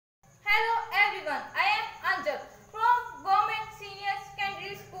everyone, I am Anchal from Government Senior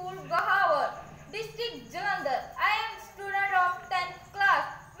Secondary School Gohawar, District Jalandhar. I am student of 10th class.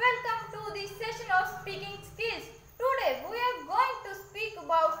 Welcome to the session of speaking skills. Today we are going to speak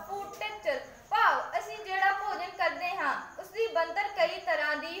about food texture. Wow, ਅਸੀਂ ਜਿਹੜਾ ਭੋਜਨ ਕਰਦੇ ਹਾਂ ਉਸ ਦੀ ਬਣਤਰ ਕਈ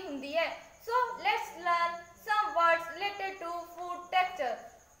ਤਰ੍ਹਾਂ ਦੀ ਹੁੰਦੀ ਹੈ. So let's learn some words related to food texture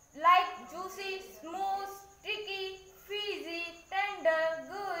like juicy, smooth, sticky, fizzy, tender,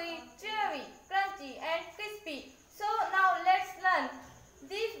 gooey, chewy, crunchy and crispy. So now let's learn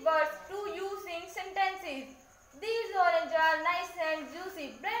these words to use in sentences. These oranges are nice and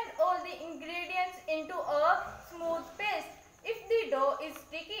juicy. Blend all the ingredients into a smooth paste. If the dough is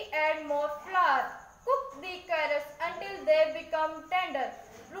sticky, add more flour. Cook the carrots until they become tender.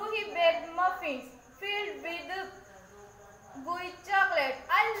 Ruhi baked muffins filled with gooey chocolate.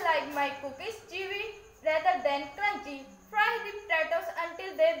 I like my cookies chewy rather than crunchy. Fry the potatoes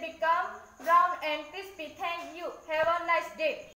until they become brown and crispy. Thank you. Have a nice day.